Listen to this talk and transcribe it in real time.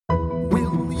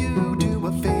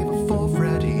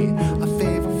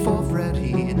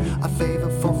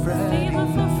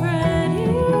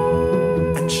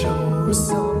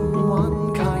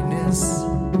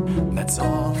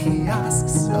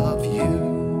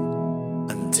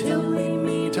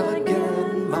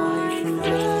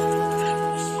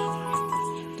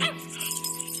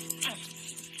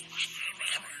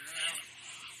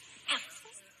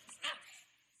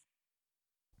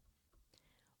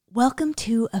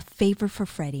to A Favor for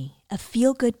Freddie, a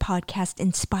feel-good podcast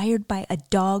inspired by a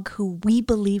dog who we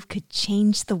believe could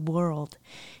change the world.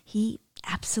 He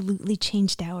absolutely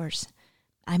changed ours.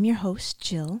 I'm your host,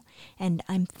 Jill, and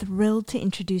I'm thrilled to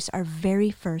introduce our very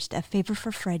first A Favor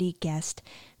for Freddie guest,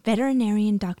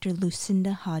 Veterinarian Dr.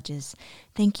 Lucinda Hodges.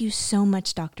 Thank you so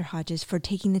much, Dr. Hodges, for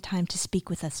taking the time to speak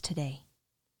with us today.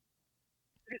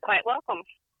 You're quite welcome.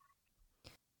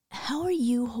 How are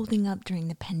you holding up during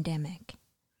the pandemic?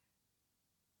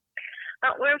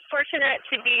 We're fortunate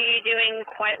to be doing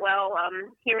quite well.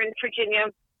 Here in Virginia,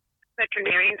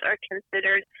 veterinarians are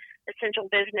considered essential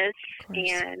business,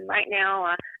 and right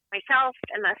now myself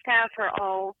and my staff are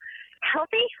all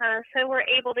healthy, so we're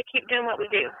able to keep doing what we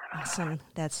do. Awesome.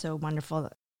 That's so wonderful.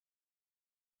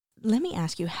 Let me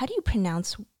ask you, how do you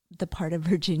pronounce the part of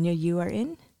Virginia you are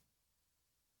in?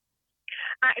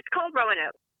 It's called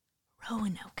Roanoke.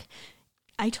 Roanoke.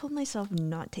 I told myself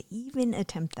not to even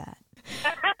attempt that.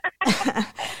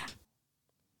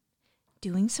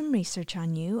 Doing some research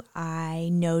on you, I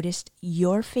noticed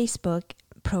your Facebook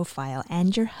profile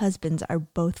and your husband's are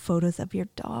both photos of your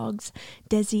dogs,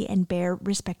 Desi and Bear,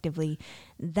 respectively.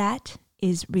 That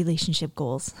is relationship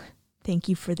goals. Thank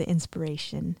you for the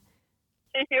inspiration.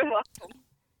 You're welcome.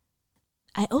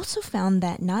 I also found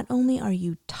that not only are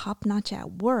you top-notch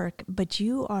at work, but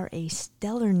you are a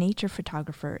stellar nature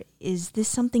photographer. Is this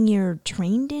something you're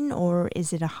trained in, or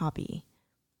is it a hobby?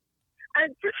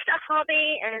 Just a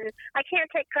hobby, and I can't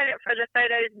take credit for the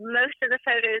photos. Most of the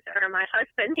photos are my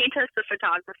husband. He does the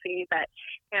photography, but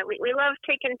we love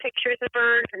taking pictures of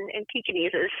birds and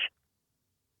Pekingeses.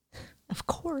 Of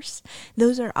course.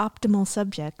 Those are optimal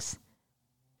subjects.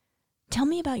 Tell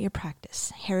me about your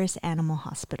practice, Harris Animal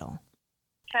Hospital.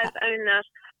 I've owned the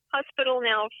hospital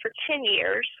now for 10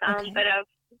 years, but I've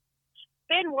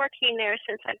been working there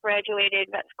since I graduated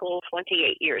vet school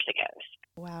 28 years ago.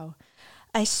 Wow.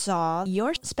 I saw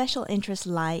your special interests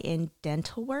lie in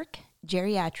dental work,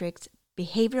 geriatrics,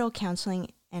 behavioral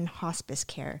counseling, and hospice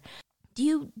care.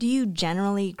 Do you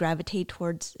generally gravitate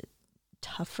towards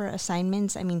tougher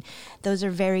assignments? I mean, those are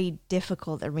very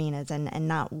difficult arenas and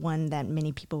not one that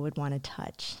many people would want to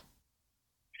touch.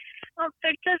 Well,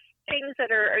 they're just things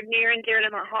that are near and dear to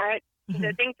my heart. Mm-hmm.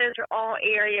 I think those are all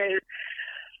areas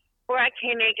where I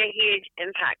can make a huge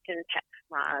impact in pets'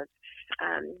 lives.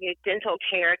 Dental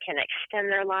care can extend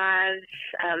their lives.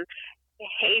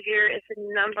 Behavior is the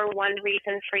number one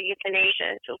reason for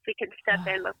euthanasia. So if we can step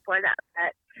in before that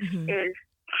pet is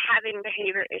having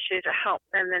behavior issues to help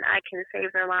them, then I can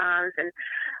save their lives. And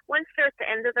once they're at the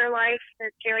end of their life, the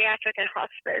geriatric and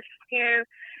hospice,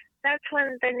 that's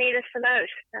when they need us the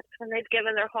most. That's when they've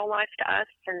given their whole life to us,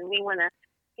 and we want to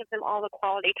give them all the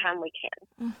quality time we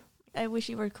can. I wish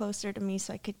you were closer to me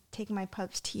so I could take my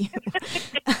pups to you.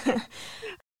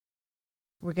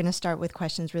 We're going to start with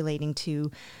questions relating to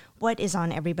what is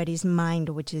on everybody's mind,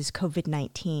 which is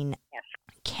COVID-19. Yes.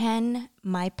 Can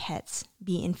my pets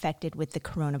be infected with the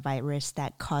coronavirus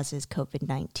that causes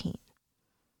COVID-19?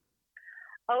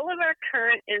 All of our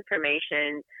current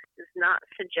information does not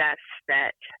suggest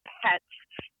that pets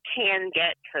can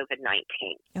get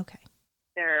COVID-19. Okay.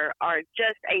 There are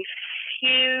just a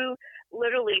few,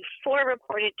 literally 4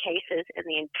 reported cases in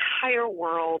the entire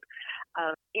world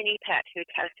of any pet who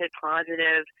tested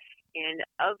positive. And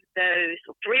of those,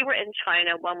 3 were in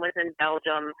China, 1 was in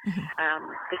Belgium.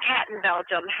 The cat in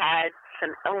Belgium had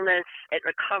some illness. It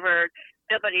recovered.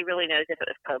 Nobody really knows if it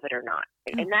was COVID or not.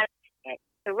 And that's it.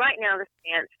 So right now, the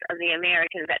stance of the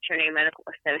American Veterinary Medical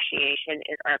Association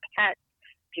is our pets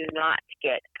do not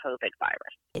get COVID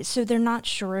virus. So they're not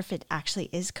sure if it actually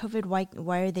is COVID.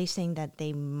 Why are they saying that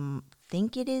they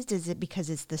think it is? Is it because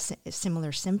it's the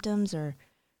similar symptoms, or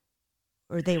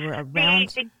they were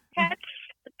around?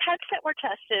 The pets that were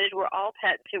tested were all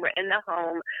pets who were in the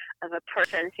home of a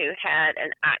person who had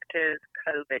an active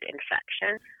COVID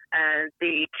infection.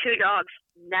 The 2 dogs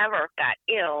never got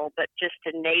ill, but just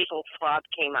a nasal swab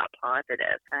came out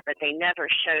positive. But they never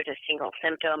showed a single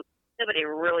symptom. Nobody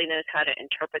really knows how to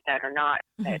interpret that or not,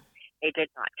 but they did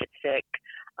not get sick.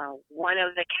 One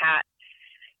of the cats,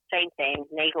 same thing,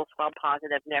 nasal swab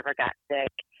positive, never got sick.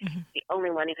 The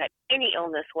only one who had any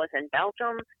illness was in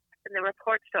Belgium, and the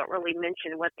reports don't really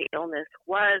mention what the illness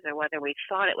was or whether we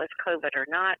thought it was COVID or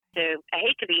not. So I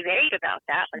hate to be vague about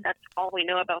that, but that's all we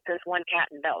know about this one cat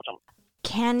in Belgium.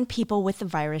 Can people with the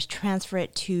virus transfer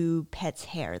it to pets'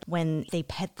 hair when they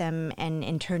pet them, and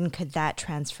in turn, could that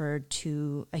transfer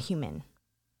to a human?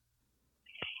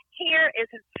 Hair is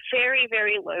a very,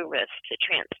 very low risk to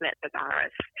transmit the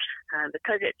virus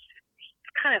because it's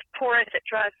kind of porous. It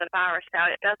dries the virus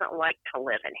out. It doesn't like to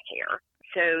live in hair.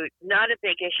 So not a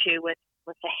big issue with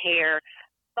the hair.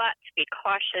 but be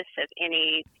cautious of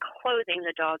any clothing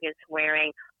the dog is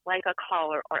wearing, like a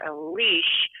collar or a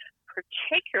leash,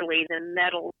 particularly the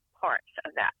metal parts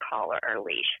of that collar or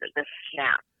leash, the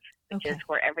snap, which is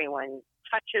where everyone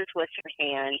touches with their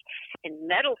hand, and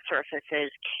metal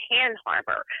surfaces can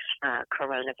harbor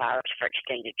coronavirus for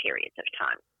extended periods of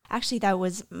time. Actually, that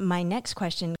was my next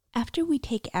question. After we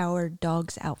take our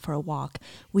dogs out for a walk,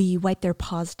 we wipe their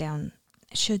paws down.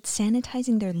 Should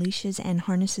sanitizing their leashes and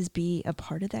harnesses be a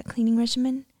part of that cleaning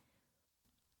regimen?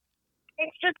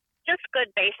 It's just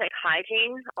good basic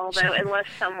hygiene, although unless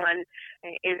someone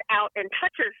is out and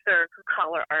touches their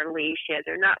collar or leash,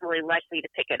 they're not really likely to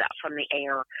pick it up from the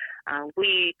air.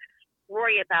 We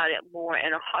worry about it more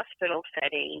in a hospital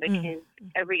setting because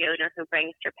every owner who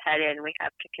brings their pet in, we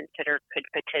have to consider could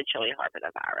potentially harbor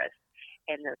the virus.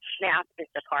 And the snap is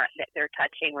the part that they're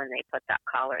touching when they put that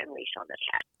collar and leash on the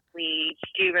pet. We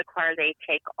do require they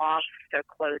take off their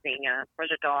clothing for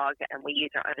the dog, and we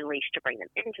use our own leash to bring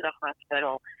them into the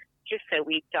hospital just so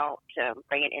we don't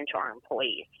bring it into our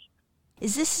employees.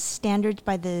 Is this standard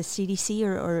by the CDC,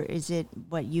 or is it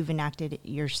what you've enacted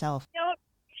yourself? I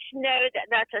don't know that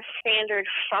that's a standard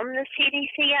from the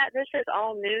CDC yet. This is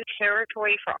all new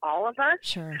territory for all of us.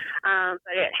 Sure.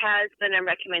 But it has been a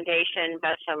recommendation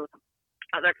by some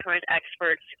other current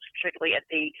experts, particularly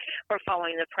we're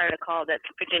following the protocol that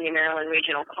the Virginia Maryland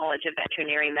Regional College of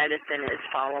Veterinary Medicine is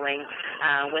following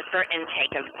with their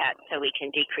intake of pets so we can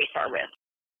decrease our risk.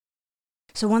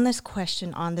 So one last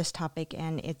question on this topic,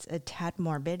 and it's a tad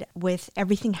morbid. With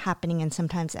everything happening and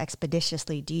sometimes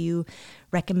expeditiously, do you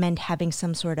recommend having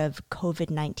some sort of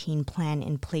COVID-19 plan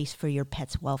in place for your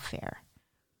pet's welfare?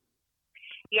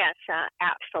 Yes,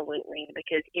 absolutely,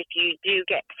 because if you do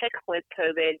get sick with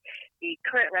COVID, the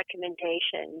current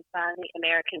recommendation by the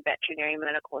American Veterinary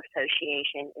Medical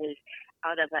Association is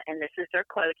and this is their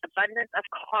quote, abundance of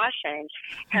caution,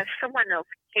 have someone else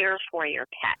care for your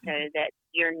pet, so that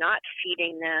you're not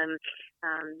feeding them,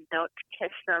 don't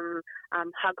kiss them,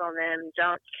 hug on them,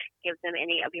 don't give them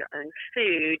any of your own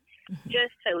food,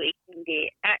 just so we can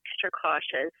be extra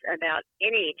cautious about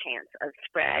any chance of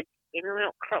spread. Even though we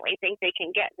don't currently think they can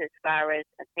get this virus,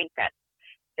 I think that's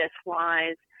just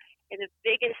wise. And the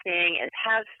biggest thing is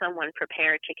have someone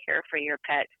prepared to care for your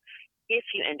pet if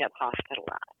you end up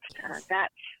hospitalized.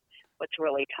 That's what's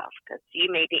really tough, because you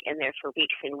may be in there for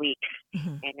weeks and weeks,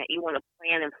 and that you want a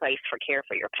plan in place for care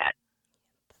for your pet.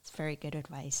 That's very good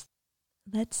advice.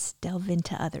 Let's delve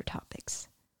into other topics.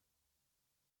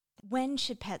 When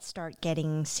should pets start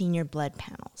getting senior blood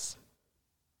panels?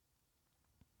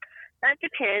 That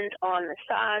depends on the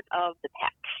size of the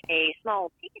pet. A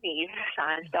small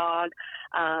Pekingese-sized dog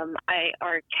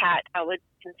or cat, I would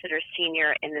consider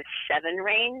senior in the 7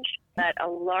 range. But a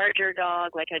larger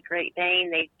dog, like a Great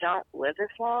Dane, they don't live as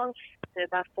long. So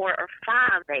by 4 or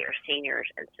 5, they are seniors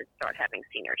and should start having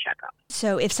senior checkups.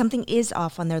 So if something is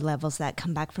off on their levels that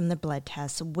come back from the blood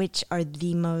tests, which are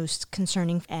the most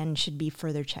concerning and should be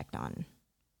further checked on?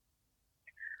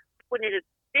 One of the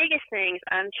biggest things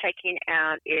I'm checking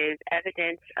out is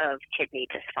evidence of kidney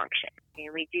dysfunction.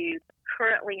 And we do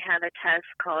currently have a test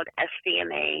called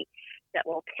SDMA that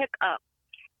will pick up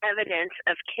evidence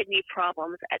of kidney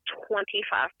problems at 25%,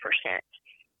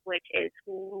 which is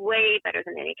way better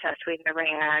than any test we've ever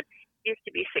had. It used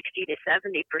to be 60 to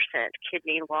 70%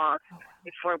 kidney loss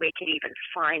before we could even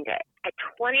find it. At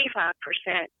 25%,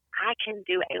 I can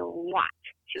do a lot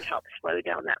to help slow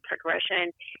down that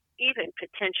progression, even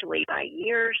potentially by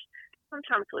years,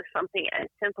 sometimes with something as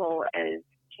simple as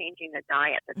changing the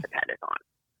diet that the pet is on.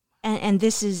 And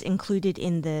this is included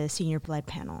in the senior blood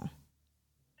panel?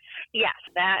 Yes,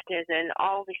 that is in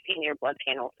all the senior blood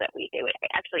panels that we do.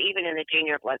 Actually, even in the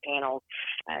junior blood panels,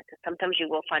 because sometimes you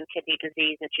will find kidney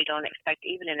disease that you don't expect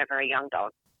even in a very young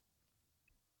dog.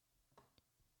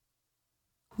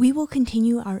 We will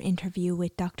continue our interview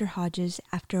with Dr. Hodges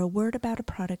after a word about a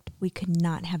product we could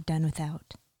not have done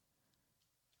without.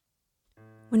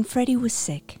 When Freddie was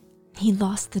sick, he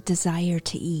lost the desire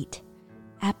to eat.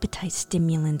 Appetite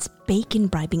stimulants, bacon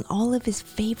bribing, all of his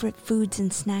favorite foods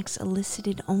and snacks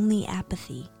elicited only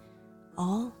apathy.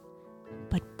 All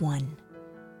but one.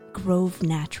 Grove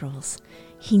Naturals.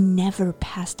 He never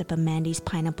passed up a Mandy's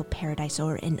Pineapple Paradise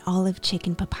or an olive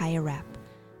chicken papaya wrap.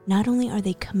 Not only are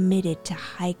they committed to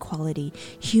high-quality,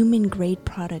 human-grade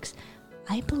products,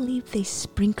 I believe they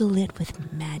sprinkle it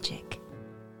with magic.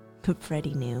 But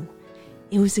Freddie knew.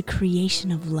 It was a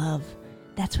creation of love.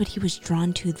 That's what he was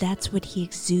drawn to. That's what he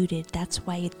exuded. That's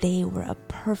why they were a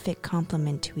perfect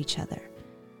complement to each other.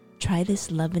 Try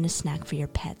this love in a snack for your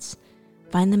pets.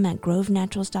 Find them at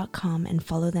grovenaturals.com and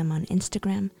follow them on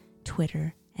Instagram,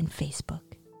 Twitter, and Facebook.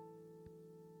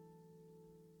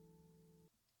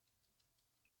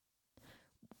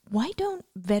 Why don't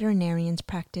veterinarians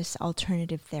practice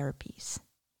alternative therapies?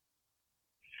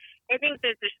 I think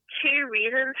that there's two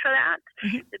reasons for that.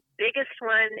 Mm-hmm. The biggest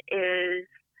one is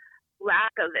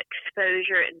lack of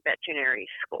exposure in veterinary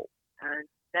school.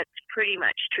 That's pretty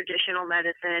much traditional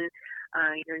medicine.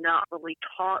 You're not really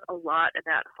taught a lot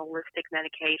about holistic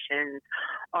medications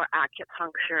or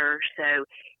acupuncture. So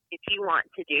if you want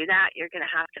to do that, you're going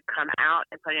to have to come out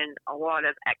and put in a lot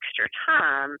of extra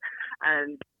time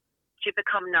to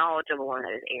become knowledgeable in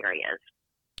those areas,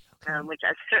 which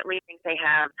I certainly think they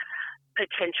have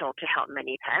potential to help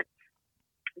many pets.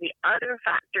 The other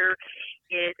factor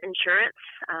is insurance,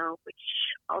 which,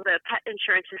 although pet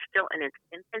insurance is still in its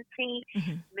infancy,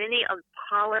 mm-hmm. many of the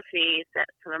policies that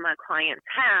some of my clients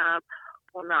have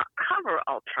will not cover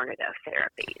alternative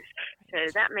therapies. So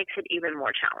that makes it even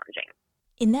more challenging.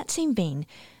 In that same vein,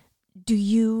 do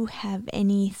you have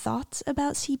any thoughts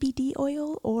about CBD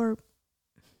oil, or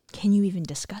can you even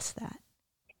discuss that?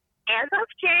 As of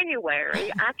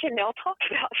January, I can now talk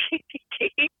about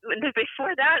CBD.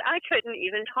 Before that, I couldn't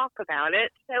even talk about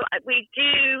it. So we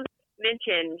do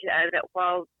mention that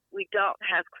while we don't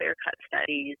have clear-cut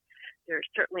studies, there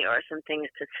certainly are some things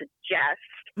to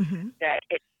suggest mm-hmm. that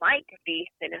it might be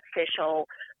beneficial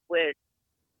with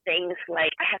things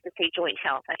like, I have to say joint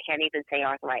health. I can't even say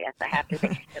arthritis. I have to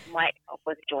say it might help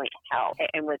with joint health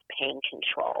and with pain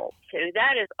control. So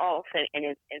that is also in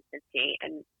its infancy.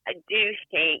 And I do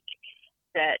think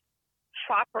that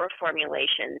proper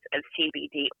formulations of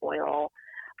CBD oil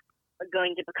are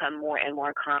going to become more and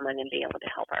more common and be able to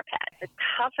help our pets. The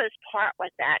toughest part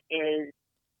with that is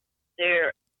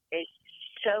there is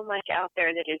so much out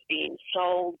there that is being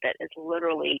sold that is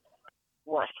literally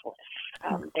worthless.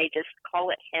 They just call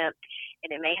it hemp,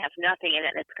 and it may have nothing in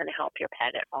it that's going to help your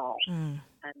pet at all.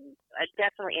 I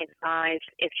definitely advise,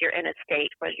 if you're in a state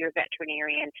where your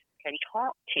veterinarian can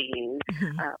talk to you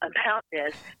about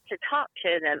this, to talk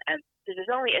to them. And there's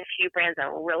only a few brands I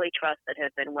really trust that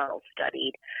have been well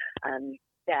studied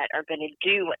that are going to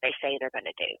do what they say they're going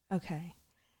to do. Okay.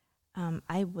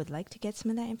 I would like to get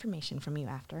some of that information from you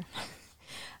after.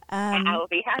 I will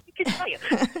be happy to tell you.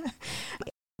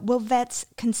 Will vets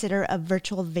consider a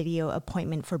virtual video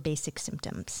appointment for basic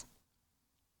symptoms?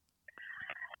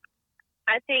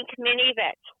 I think many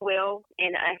vets will,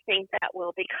 and I think that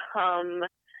will become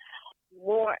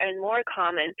more and more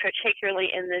common, particularly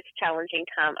in this challenging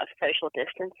time of social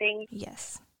distancing.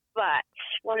 Yes. But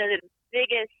one of the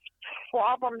biggest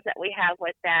problems that we have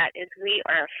with that is we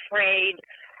are afraid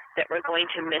that we're going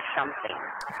to miss something,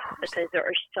 because there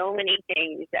are so many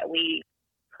things that we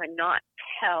cannot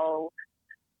tell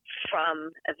from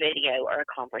a video or a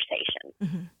conversation.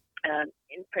 Mm-hmm.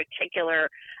 In particular,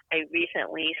 I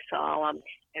recently saw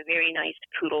a very nice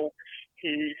poodle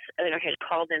whose owner had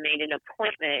called and made an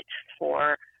appointment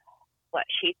for what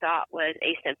she thought was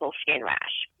a simple skin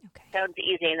rash. Okay. Sounds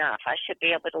easy enough. I should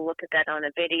be able to look at that on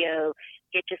a video,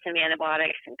 get you some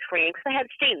antibiotics and cream, because I had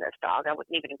seen this dog. I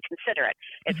wouldn't even consider it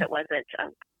if it wasn't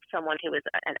someone who was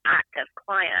an active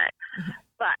client. Mm-hmm.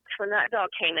 But when that dog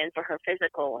came in for her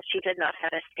physical, she did not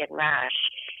have a skin rash.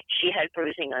 She had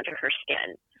bruising under her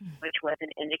skin, which was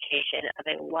an indication of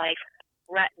a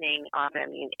life-threatening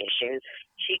autoimmune issue.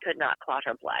 She could not clot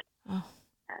her blood. Oh.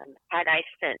 Had I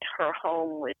sent her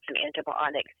home with some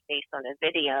antibiotics based on a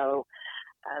video,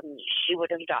 she would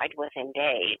have died within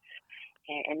days.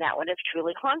 And that would have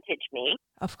truly haunted me.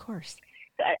 Of course.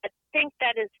 So I think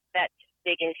that is that's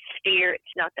biggest fear.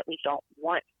 It's not that we don't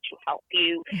want to help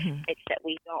you. Mm-hmm. It's that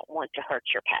we don't want to hurt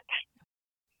your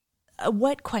pet.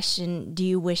 What question do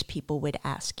you wish people would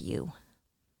ask you?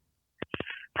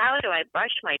 How do I brush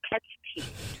my pet's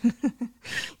teeth?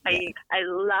 Yeah. I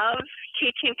love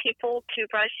teaching people to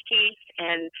brush teeth,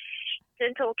 and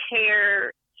dental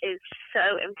care is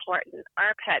so important.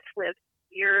 Our pets live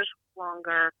years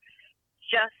longer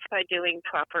just by doing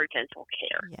proper dental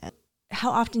care. Yeah. How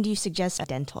often do you suggest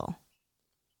dental?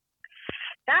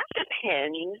 That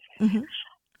depends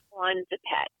on the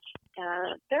pet.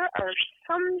 There are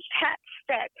some pets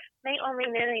that may only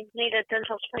need a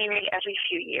dental cleaning every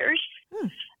few years.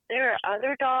 There are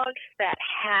other dogs that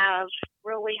have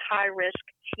really high-risk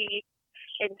teeth.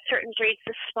 In certain breeds,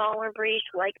 the smaller breeds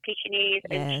like Pekingese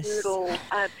and Poodle,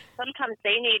 sometimes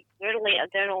they need literally a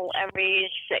dental every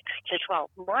 6 to 12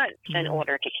 months in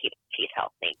order to keep teeth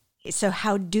healthy. So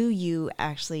how do you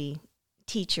actually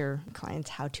teach your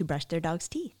clients how to brush their dog's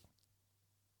teeth?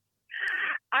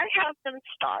 I have them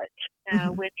start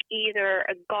with either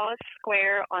a gauze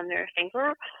square on their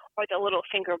finger or the little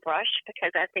finger brush,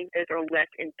 because I think those are less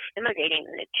intimidating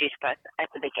than a toothbrush at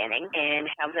the beginning,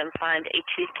 and have them find a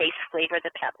toothpaste flavor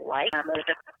the pet likes. There's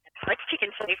a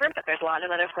chicken flavor, but there's a lot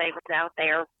of other flavors out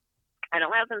there. and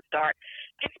allow them to start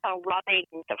just by rubbing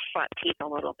the front teeth a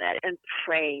little bit and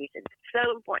praise. It's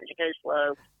so important to go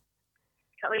slow.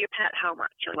 Tell your pet how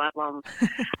much you love them.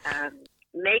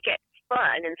 Make it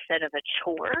fun instead of a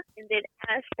chore. And then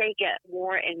as they get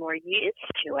more and more used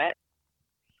to it,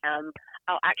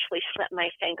 I'll actually slip my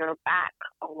finger back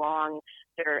along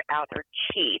their outer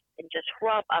teeth and just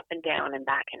rub up and down and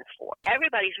back and forth.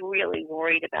 Everybody's really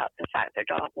worried about the fact their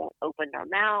dog won't open their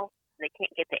mouth. They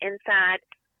can't get the inside.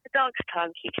 The dog's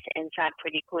tongue keeps the inside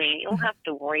pretty clean. You don't have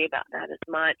to worry about that as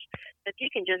much. But you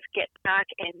can just get back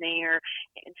in there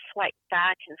and swipe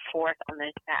back and forth on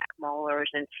those back molars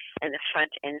and the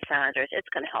front incisors. It's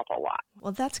going to help a lot.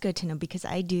 Well, that's good to know because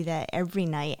I do that every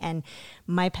night, and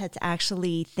my pets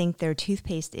actually think their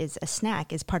toothpaste is a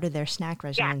snack, is part of their snack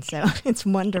regimen. So it's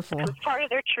wonderful. It's part of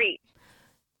their treat.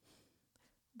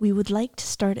 We would like to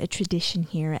start a tradition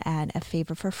here at A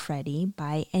Favor for Freddie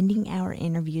by ending our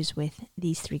interviews with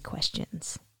these 3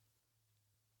 questions.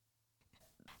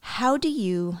 How do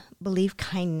you believe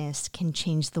kindness can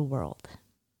change the world?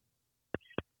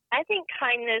 I think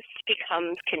kindness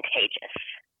becomes contagious.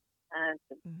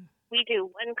 We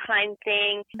do one kind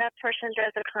thing, that person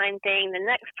does a kind thing, the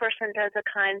next person does a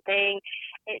kind thing.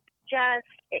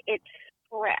 It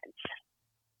spreads.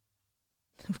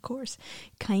 Of course,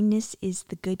 kindness is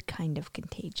the good kind of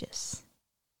contagious.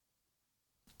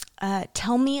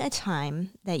 Tell me a time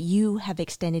that you have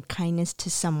extended kindness to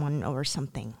someone or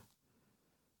something.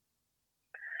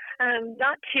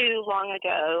 Not too long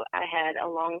ago, I had a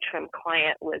long-term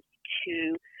client with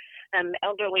 2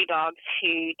 elderly dogs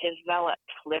who developed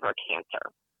liver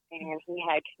cancer, and he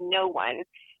had no one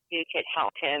who could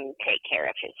help him take care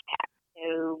of his pet.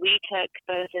 So we took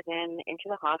both of them into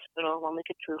the hospital. One was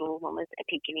a poodle, one was a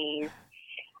Pekingese,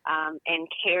 and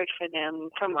cared for them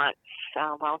for months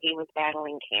while he was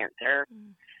battling cancer.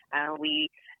 We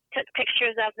took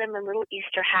pictures of them in little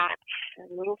Easter hats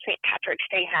and little St. Patrick's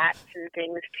Day hats and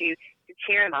things to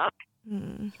cheer him up,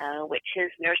 which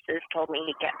his nurses told me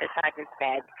he'd get beside his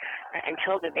bed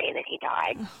until the day that he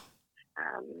died.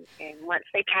 And once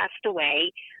they passed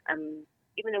away,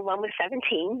 even though one was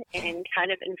 17 and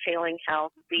kind of in failing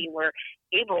health, we were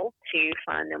able to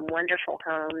find them wonderful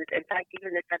homes. In fact,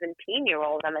 even the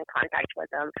 17-year-old, I'm in contact with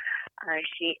them.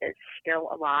 She is still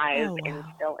alive and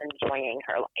still enjoying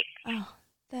her life. Oh,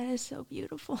 that is so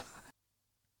beautiful.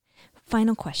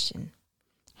 Final question.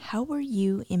 How were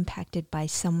you impacted by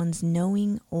someone's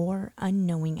knowing or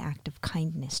unknowing act of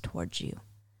kindness towards you?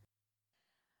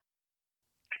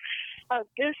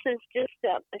 This is just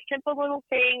a simple little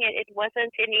thing. It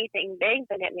wasn't anything big,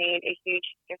 but it made a huge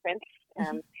difference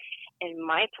in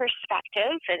my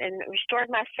perspective and restored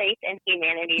my faith in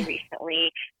humanity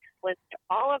recently. With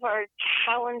all of our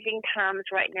challenging times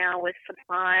right now with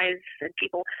supplies and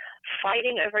people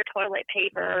fighting over toilet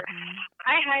paper,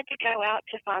 I had to go out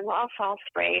to find Lysol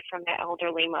spray from the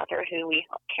elderly mother who we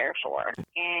help care for.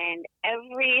 And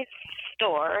every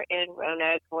store in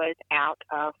Roanoke was out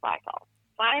of Lysol.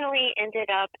 Finally ended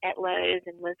up at Lowe's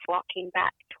and was walking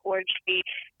back towards the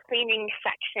cleaning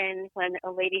section when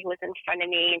a lady was in front of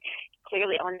me and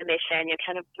clearly on the mission,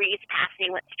 kind of breezed past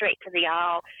me, went straight to the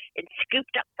aisle and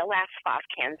scooped up the last 5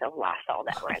 cans of Lysol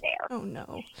that were there. Oh,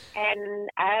 no. And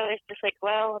I was just like,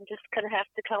 well, I'm just going to have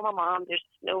to tell my mom there's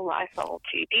no Lysol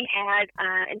to be had.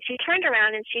 And she turned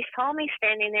around and she saw me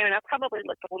standing there, and I probably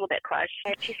looked a little bit crushed.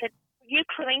 And she said, "Were you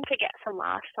coming to get some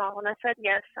Lysol?" And I said,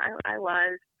 "Yes, I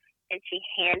was." And she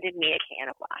handed me a can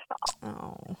of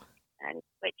Lysol,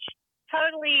 which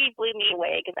totally blew me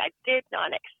away because I did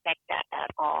not expect that at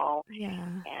all. Yeah.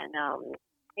 And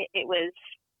it was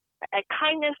a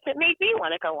kindness that made me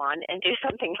want to go on and do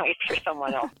something nice for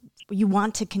someone else. You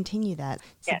want to continue that.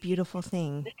 It's a beautiful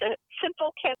thing. Just a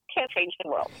simple can't change the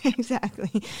world.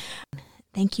 Exactly.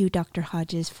 Thank you, Dr.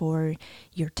 Hodges, for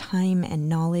your time and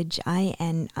knowledge.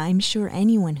 I'm sure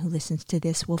anyone who listens to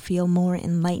this will feel more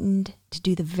enlightened to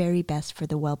do the very best for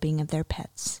the well-being of their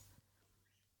pets.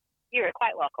 You're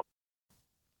quite welcome.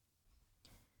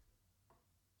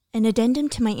 An addendum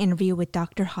to my interview with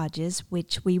Dr. Hodges,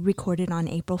 which we recorded on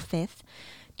April 5th,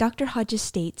 Dr. Hodges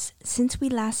states, since we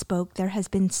last spoke, there has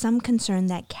been some concern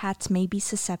that cats may be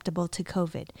susceptible to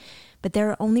COVID, but there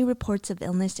are only reports of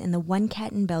illness in the one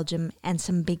cat in Belgium and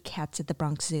some big cats at the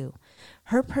Bronx Zoo.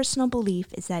 Her personal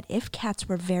belief is that if cats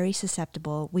were very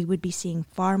susceptible, we would be seeing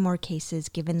far more cases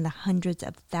given the hundreds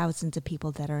of thousands of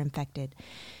people that are infected.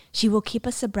 She will keep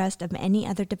us abreast of any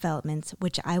other developments,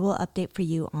 which I will update for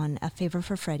you on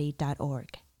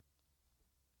afavorforfreddie.org.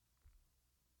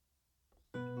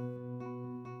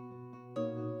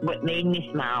 What made me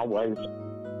smile was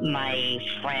my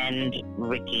friend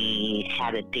Ricky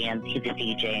had a dance. He's a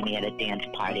DJ and he had a dance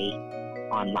party.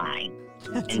 online.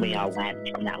 That's And we all amazing.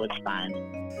 went, and that was fun.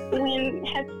 When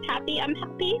Hef's happy, I'm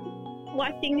happy.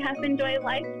 Watching Hef enjoy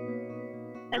life,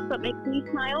 that's what makes me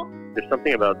smile. There's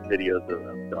something about videos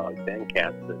of dogs and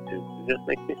cats that just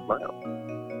makes me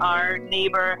smile. Our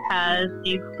neighbor has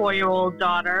a 4-year-old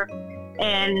daughter,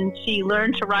 and she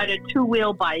learned to ride a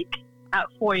 2-wheel bike at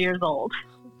 4 years old.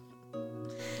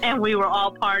 And we were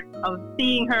all part of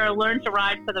seeing her learn to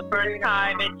ride for the first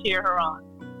time and cheer her on.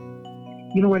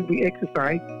 You know, when we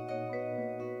exercise,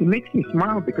 it makes me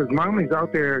smile because Mom is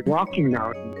out there walking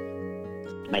now.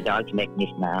 My dogs make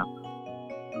me smile.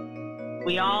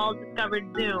 We all discovered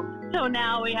Zoom. So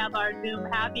now we have our Zoom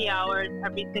happy hours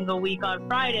every single week on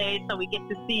Friday, so we get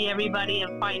to see everybody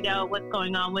and find out what's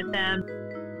going on with them.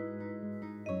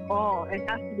 Oh, it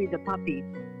has to be the puppies.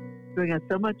 Bring us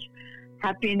so much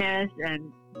happiness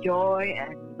and joy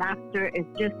and laughter.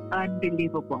 It's just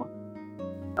unbelievable.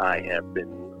 I have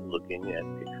been looking at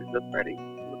pictures of Freddie.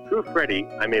 Through Freddie,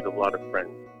 I made a lot of friends.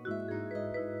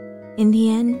 In the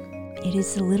end, it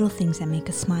is the little things that make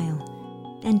us smile.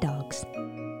 And dogs,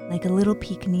 like a little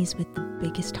Pekingese with the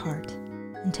biggest heart.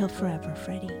 Until forever,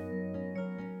 Freddie.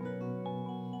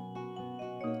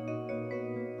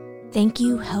 Thank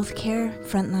you, healthcare,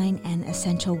 frontline, and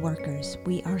essential workers.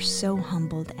 We are so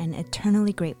humbled and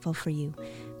eternally grateful for you.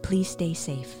 Please stay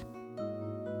safe.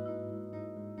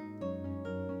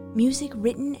 Music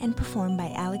written and performed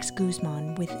by Alex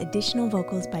Guzman with additional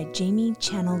vocals by Jamie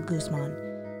Channel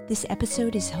Guzman. This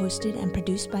episode is hosted and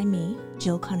produced by me,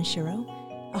 Jill Kaneshiro.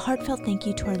 A heartfelt thank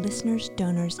you to our listeners,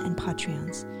 donors, and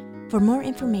Patreons. For more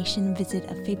information, visit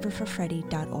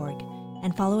afavorforfreddie.org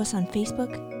and follow us on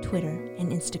Facebook, Twitter,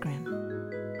 and Instagram.